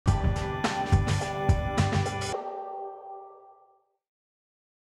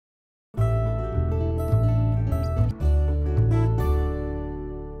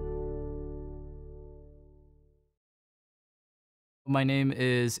My name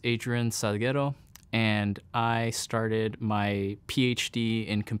is Adrian Salguero, and I started my Ph.D.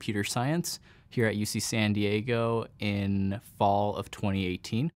 in computer science here at UC San Diego in fall of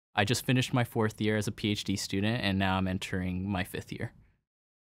 2018. I just finished my fourth year as a Ph.D. student, and now I'm entering my fifth year.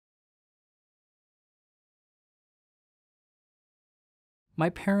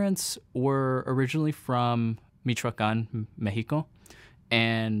 My parents were originally from Michoacan, Mexico,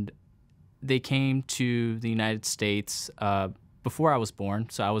 and they came to the United States before I was born.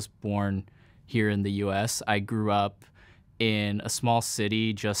 So I was born here in the US. I grew up in a small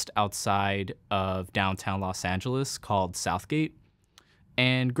city just outside of downtown Los Angeles called Southgate.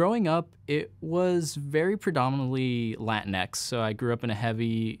 And growing up, it was very predominantly Latinx. So I grew up in a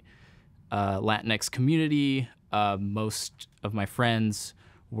heavy Latinx community. Most of my friends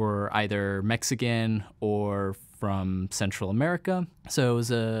were either Mexican or from Central America. So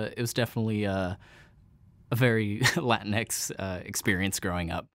it was definitely a very Latinx experience growing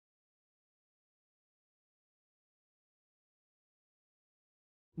up.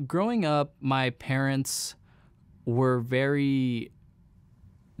 Growing up, my parents were very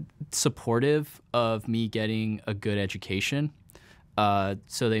supportive of me getting a good education. So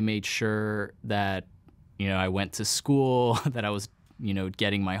they made sure that, I went to school, that I was,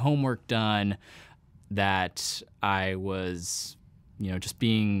 getting my homework done, that I was, just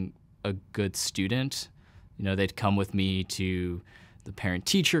being a good student. They'd come with me to the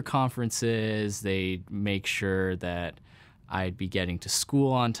parent-teacher conferences. They'd make sure that I'd be getting to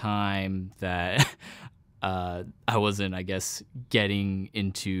school on time, that I wasn't, I guess, getting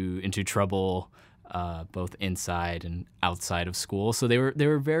into trouble both inside and outside of school. So they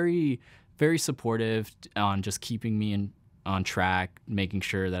were very, very supportive on just keeping me on track, making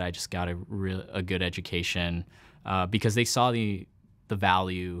sure that I just got a good education because they saw the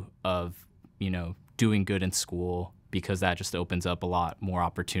value of doing good in school, because that just opens up a lot more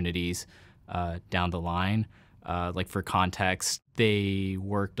opportunities down the line. Like for context, they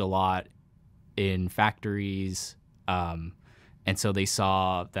worked a lot in factories, and so they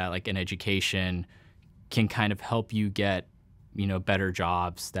saw that like an education can kind of help you get better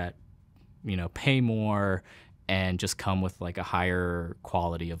jobs that pay more and just come with like a higher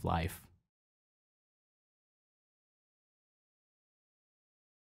quality of life.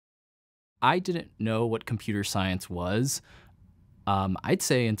 I didn't know what computer science was. I'd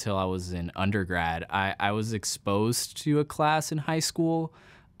say until I was in undergrad. I was exposed to a class in high school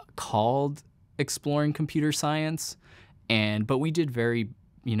called Exploring Computer Science, but we did very,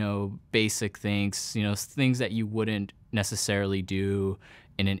 basic things, things that you wouldn't necessarily do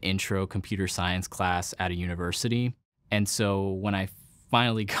in an intro computer science class at a university. And so when I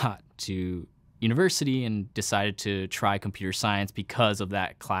finally got to university and decided to try computer science because of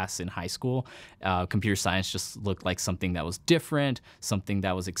that class in high school, computer science just looked like something that was different, something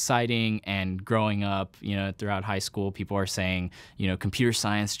that was exciting. And growing up, throughout high school, people are saying, computer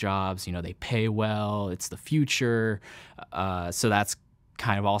science jobs, they pay well, it's the future. So that's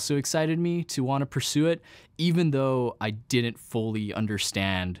kind of also excited me to want to pursue it, even though I didn't fully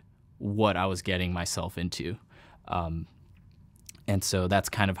understand what I was getting myself into. And so that's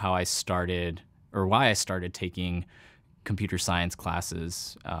kind of how I started, or why I started taking computer science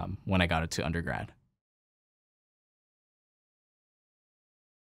classes when I got into undergrad.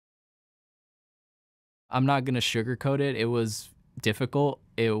 I'm not going to sugarcoat it. It was difficult.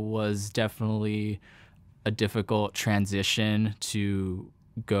 It was definitely a difficult transition to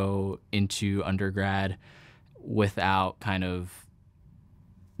go into undergrad without kind of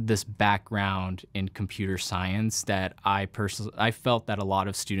this background in computer science that I felt that a lot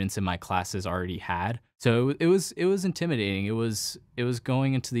of students in my classes already had. So it was intimidating. It was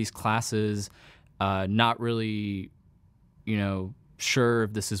going into these classes not really, sure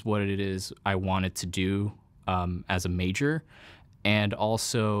if this is what it is I wanted to do as a major, and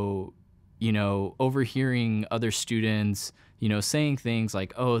also overhearing other students saying things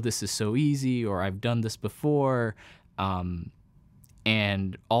like, "Oh, this is so easy," or "I've done this before."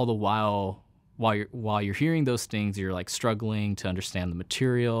 And all the while you're hearing those things, you're like struggling to understand the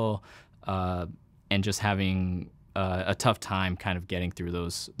material, and just having a tough time kind of getting through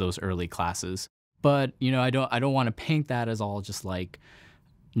those early classes. But I don't want to paint that as all just like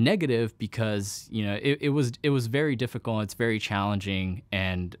negative, because it was very difficult. It's very challenging,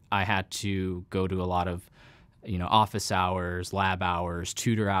 and I had to go to a lot of office hours, lab hours,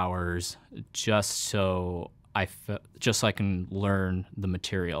 tutor hours, just so I can learn the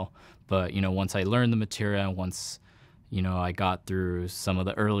material. But once I learned the material, and once I got through some of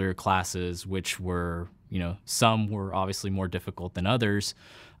the earlier classes, which were some were obviously more difficult than others,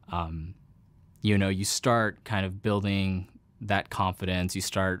 you start kind of building that confidence. You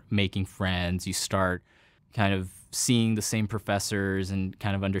start making friends. You start kind of seeing the same professors and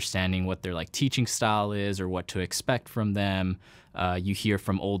kind of understanding what their like teaching style is or what to expect from them. You hear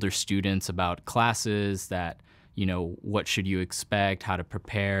from older students about classes that, what should you expect, how to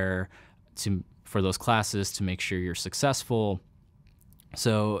prepare for those classes to make sure you're successful.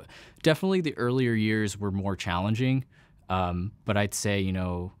 So definitely the earlier years were more challenging. But I'd say,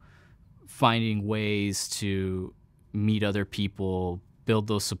 finding ways to meet other people, build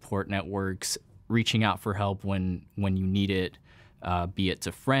those support networks, reaching out for help when you need it, be it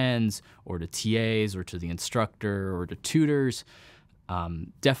to friends or to TAs or to the instructor or to tutors,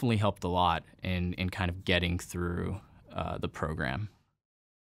 definitely helped a lot in kind of getting through the program.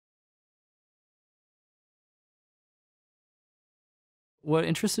 What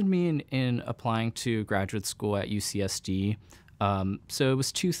interested me in applying to graduate school at UCSD, so it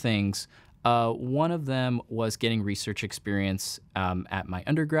was two things. One of them was getting research experience at my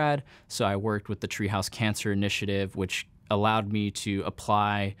undergrad. So I worked with the Treehouse Cancer Initiative, which allowed me to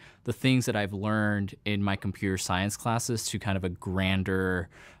apply the things that I've learned in my computer science classes to kind of a grander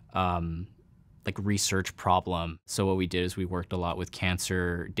like research problem. So what we did is we worked a lot with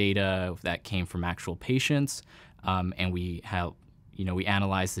cancer data that came from actual patients, and we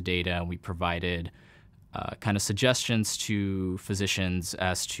analyzed the data and we provided kind of suggestions to physicians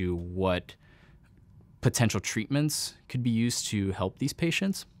as to what potential treatments could be used to help these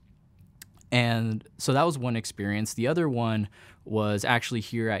patients. And so that was one experience. The other one was actually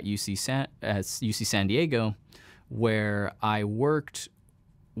here at UC San Diego, where I worked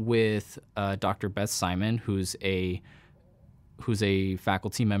with Dr. Beth Simon, who's a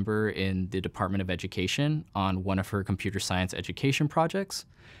faculty member in the Department of Education on one of her computer science education projects.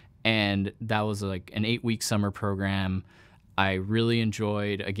 And that was like an 8-week summer program. I really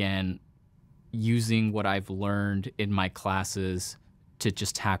enjoyed, again, using what I've learned in my classes to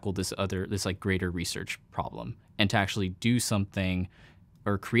just tackle this like greater research problem and to actually do something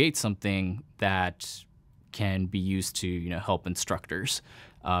or create something that can be used to, help instructors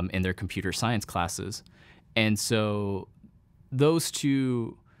in their computer science classes. And so those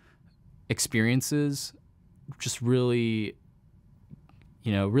two experiences just really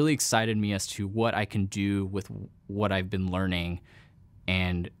excited me as to what I can do with what I've been learning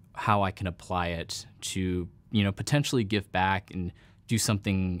and how I can apply it to, potentially give back and do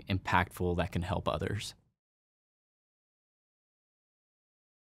something impactful that can help others.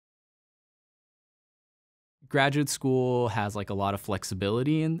 Graduate school has like a lot of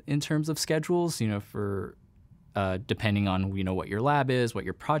flexibility in terms of schedules, for depending on, what your lab is, what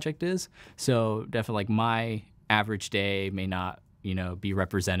your project is. So definitely like my average day may not, be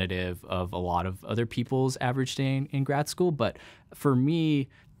representative of a lot of other people's average day in grad school. But for me,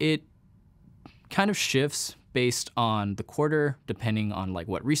 it kind of shifts based on the quarter, depending on like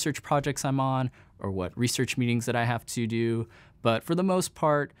what research projects I'm on or what research meetings that I have to do. But for the most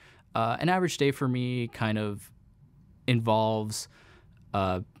part, an average day for me kind of involves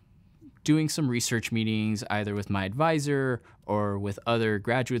doing some research meetings either with my advisor or with other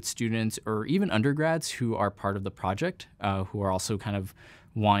graduate students or even undergrads who are part of the project, who are also kind of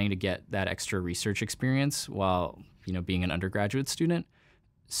wanting to get that extra research experience while, being an undergraduate student.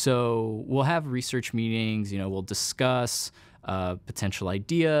 So we'll have research meetings, we'll discuss potential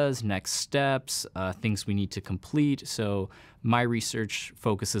ideas, next steps, things we need to complete. So my research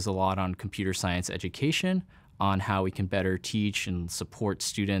focuses a lot on computer science education, on how we can better teach and support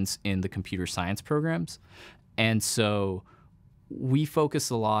students in the computer science programs. And so we focus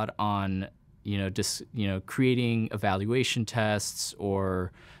a lot on, creating evaluation tests,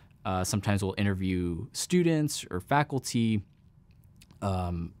 or sometimes we'll interview students or faculty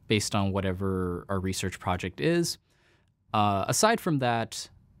based on whatever our research project is. Aside from that,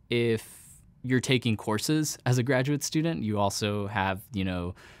 if you're taking courses as a graduate student, you also have,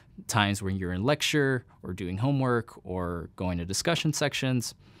 times when you're in lecture or doing homework or going to discussion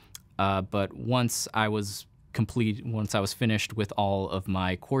sections. But once I was finished with all of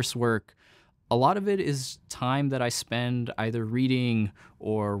my coursework, a lot of it is time that I spend either reading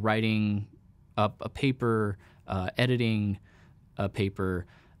or writing up a paper, editing a paper.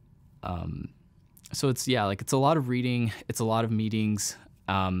 So it's a lot of reading, it's a lot of meetings,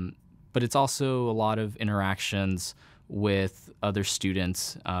 but it's also a lot of interactions with other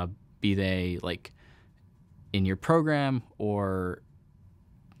students, be they like in your program or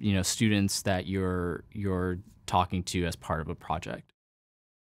students that you're talking to as part of a project.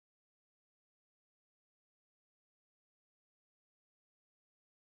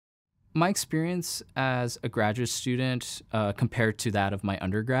 My experience as a graduate student compared to that of my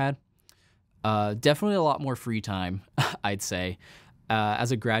undergrad, Definitely a lot more free time, I'd say.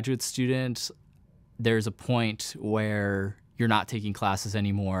 As a graduate student, there's a point where you're not taking classes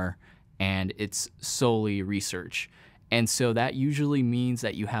anymore and it's solely research. And so that usually means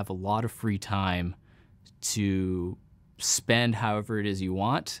that you have a lot of free time to spend however it is you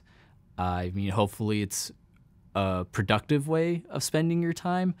want. I mean, hopefully it's a productive way of spending your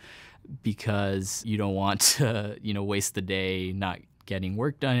time because you don't want to, waste the day not getting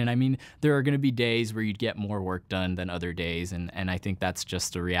work done. And I mean, there are going to be days where you'd get more work done than other days. And I think that's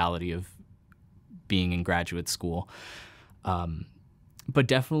just the reality of being in graduate school. But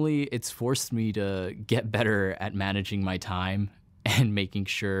definitely it's forced me to get better at managing my time and making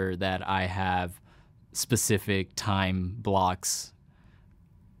sure that I have specific time blocks,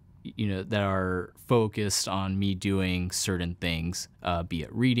 that are focused on me doing certain things, be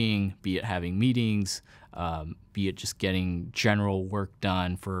it reading, be it having meetings, be it just getting general work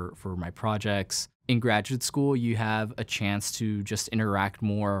done for my projects. In graduate school, you have a chance to just interact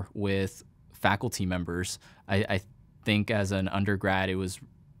more with faculty members. I think as an undergrad, it was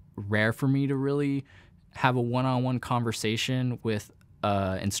rare for me to really have a one-on-one conversation with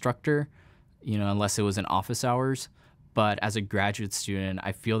an instructor, unless it was in office hours. But as a graduate student,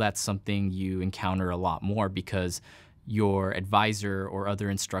 I feel that's something you encounter a lot more because your advisor or other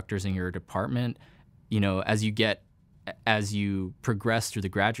instructors in your department, as you progress through the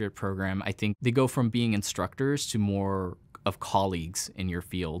graduate program, I think they go from being instructors to more of colleagues in your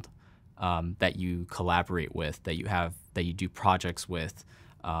field, that you collaborate with, that you do projects with,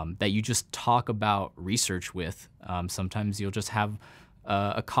 that you just talk about research with. Sometimes you'll just have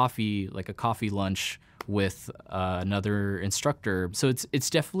a coffee lunch with another instructor. So it's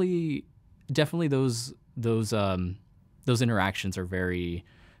definitely those interactions are very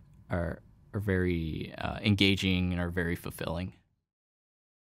engaging and are very fulfilling.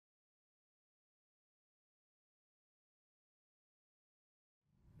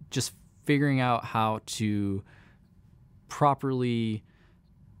 Just figuring out properly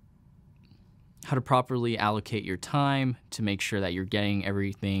how to properly allocate your time to make sure that you're getting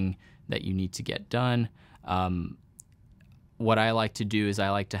everything that you need to get done. What I like to do is I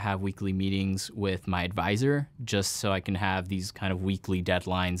like to have weekly meetings with my advisor just so I can have these kind of weekly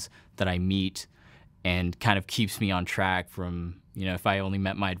deadlines that I meet and kind of keeps me on track from, if I only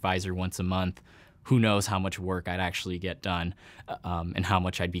met my advisor once a month, who knows how much work I'd actually get done, and how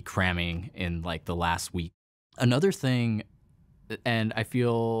much I'd be cramming in like the last week. Another thing, and I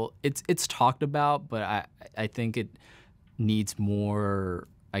feel it's talked about, but I think it needs more,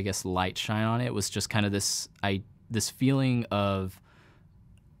 I guess, light shine on it, was just kind of this feeling of,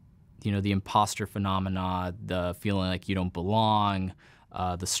 the imposter phenomena, the feeling like you don't belong,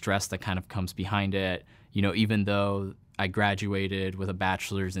 the stress that kind of comes behind it. Even though I graduated with a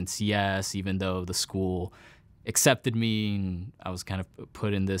bachelor's in CS, even though the school accepted me and I was kind of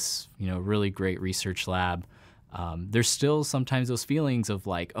put in this, really great research lab, there's still sometimes those feelings of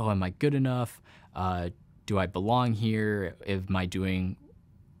like, oh, am I good enough? Do I belong here?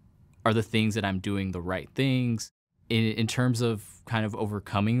 Are the things that I'm doing the right things? In terms of kind of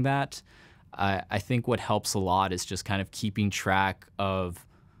overcoming that, I think what helps a lot is just kind of keeping track of,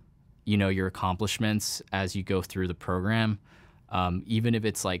 your accomplishments as you go through the program. Even if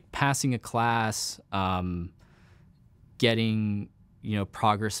it's like passing a class, getting,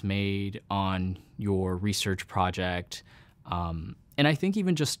 progress made on your research project. And I think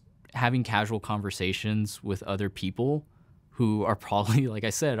even just having casual conversations with other people who are probably, like I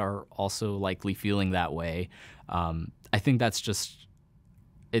said, are also likely feeling that way. I think that's just,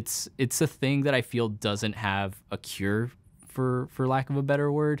 it's a thing that I feel doesn't have a cure, for lack of a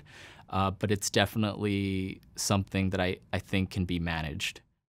better word, but it's definitely something that I think can be managed.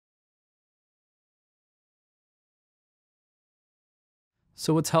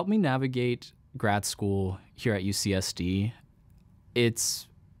 So what's helped me navigate grad school here at UCSD, it's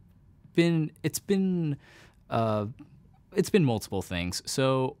been uh, it's been multiple things.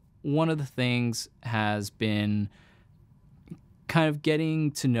 So one of the things has been kind of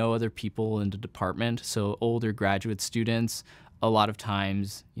getting to know other people in the department. So older graduate students, a lot of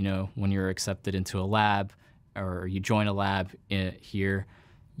times, when you're accepted into a lab or you join a lab here,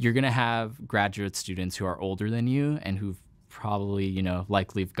 you're going to have graduate students who are older than you and who've probably,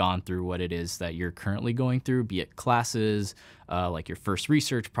 likely have gone through what it is that you're currently going through, be it classes, like your first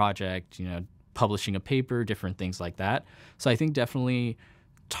research project, publishing a paper, different things like that. So I think definitely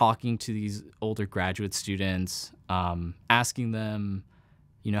talking to these older graduate students, asking them,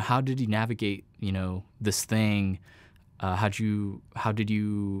 how did you navigate, this thing? how did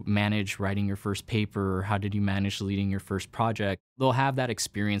you manage writing your first paper? How did you manage leading your first project? They'll have that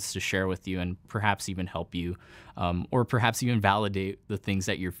experience to share with you and perhaps even help you, or perhaps even validate the things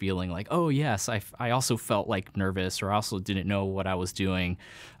that you're feeling like, oh, yes, I also felt like nervous, or I also didn't know what I was doing.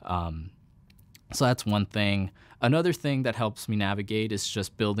 So that's one thing. Another thing that helps me navigate is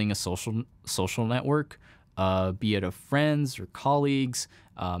just building a social network, be it of friends or colleagues.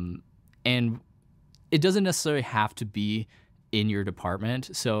 And it doesn't necessarily have to be in your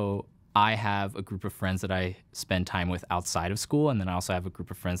department. So I have a group of friends that I spend time with outside of school, and then I also have a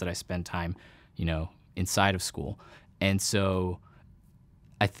group of friends that I spend time, inside of school. And so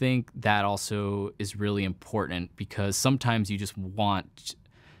I think that also is really important because sometimes you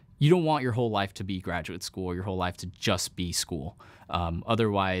don't want your whole life to be graduate school or your whole life to just be school.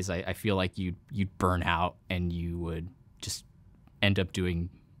 Otherwise, I feel like you'd burn out and you would just end up doing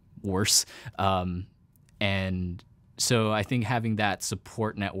worse. And so I think having that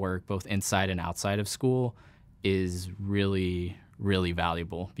support network, both inside and outside of school, is really, really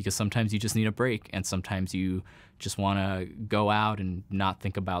valuable because sometimes you just need a break and sometimes you just want to go out and not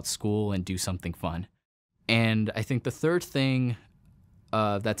think about school and do something fun. And I think the third thing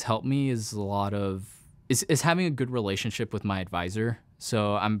that's helped me is is having a good relationship with my advisor.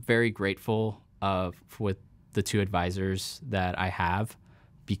 So I'm very grateful with the two advisors that I have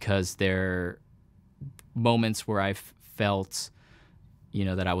because they're moments where I've felt,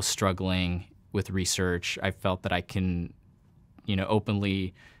 that I was struggling with research. I felt that I can,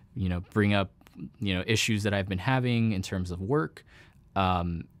 openly, bring up, issues that I've been having in terms of work.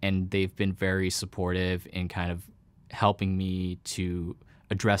 And they've been very supportive in kind of helping me to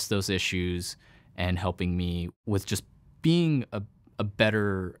address those issues and helping me with just being a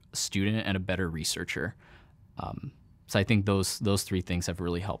better student and a better researcher. So I think those three things have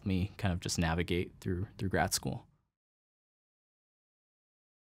really helped me kind of just navigate through grad school.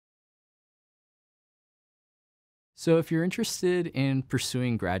 So if you're interested in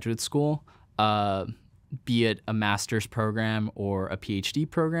pursuing graduate school, be it a master's program or a PhD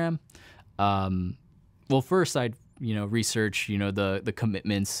program, well, first I'd research the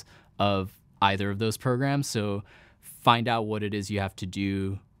commitments of either of those programs. So find out what it is you have to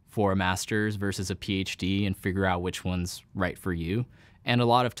do for a master's versus a PhD and figure out which one's right for you. And a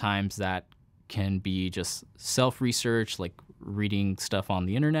lot of times that can be just self-research, like reading stuff on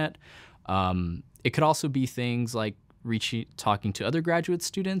the internet. It could also be things like talking to other graduate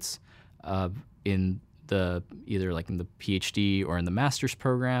students in either like in the PhD or in the master's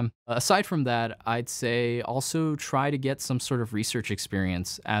program. Aside from that, I'd say also try to get some sort of research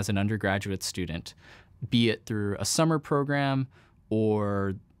experience as an undergraduate student, be it through a summer program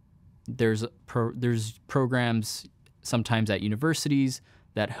or there's programs sometimes at universities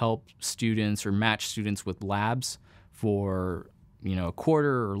that help students or match students with labs for a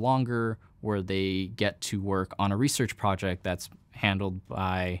quarter or longer, where they get to work on a research project that's handled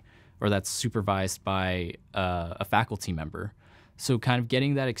by or that's supervised by a faculty member. So kind of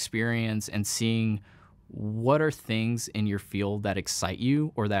getting that experience and seeing what are things in your field that excite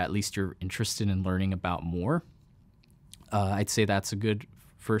you or that at least you're interested in learning about more. I'd say that's a good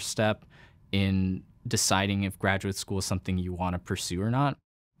first step in deciding if graduate school is something you want to pursue or not.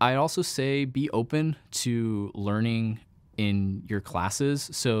 I'd also say be open to learning in your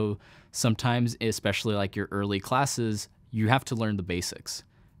classes. So sometimes, especially like your early classes, you have to learn the basics.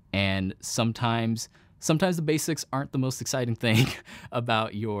 And sometimes the basics aren't the most exciting thing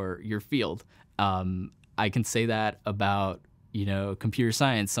about your field. I can say that about computer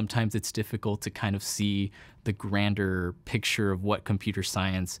science. Sometimes it's difficult to kind of see the grander picture of what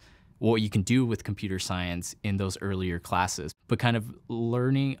you can do with computer science in those earlier classes. But kind of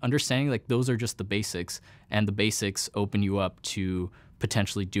understanding like those are just the basics, and the basics open you up to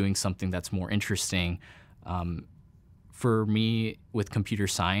potentially doing something that's more interesting. For me, with computer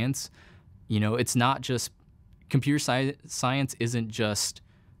science, it's not just science isn't just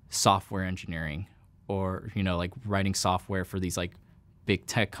software engineering or, like writing software for these like big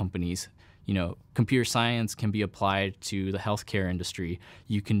tech companies. Computer science can be applied to the healthcare industry.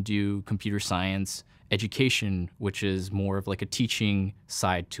 You can do computer science education, which is more of like a teaching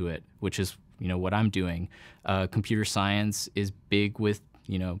side to it, which is, what I'm doing. Computer science is big with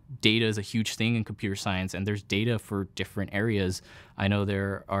data is a huge thing in computer science, and there's data for different areas. I know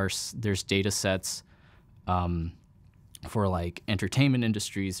there's data sets for like entertainment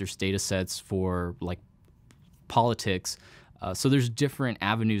industries. There's data sets for like politics. So there's different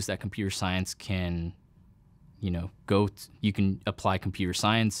avenues that computer science can, you can apply computer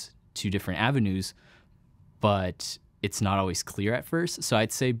science to different avenues, but it's not always clear at first. So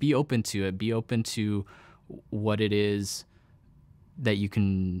I'd say be open to it. Be open to what it is that you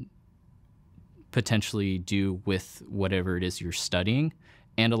can potentially do with whatever it is you're studying.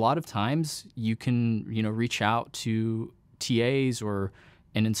 And a lot of times you can, reach out to TAs or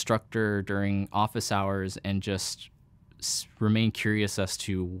an instructor during office hours and just remain curious as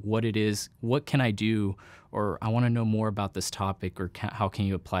to what it is, what can I do, or I want to know more about this topic, or how can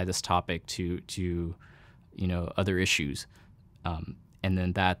you apply this topic to other issues. And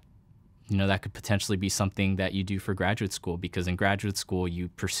then that could potentially be something that you do for graduate school, because in graduate school you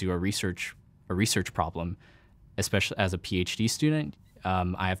pursue a research problem, especially as a PhD student.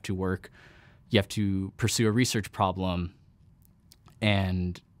 You have to pursue a research problem,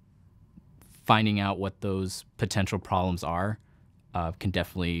 and finding out what those potential problems are can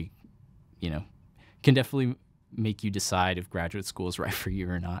definitely make you decide if graduate school is right for you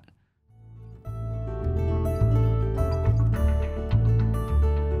or not.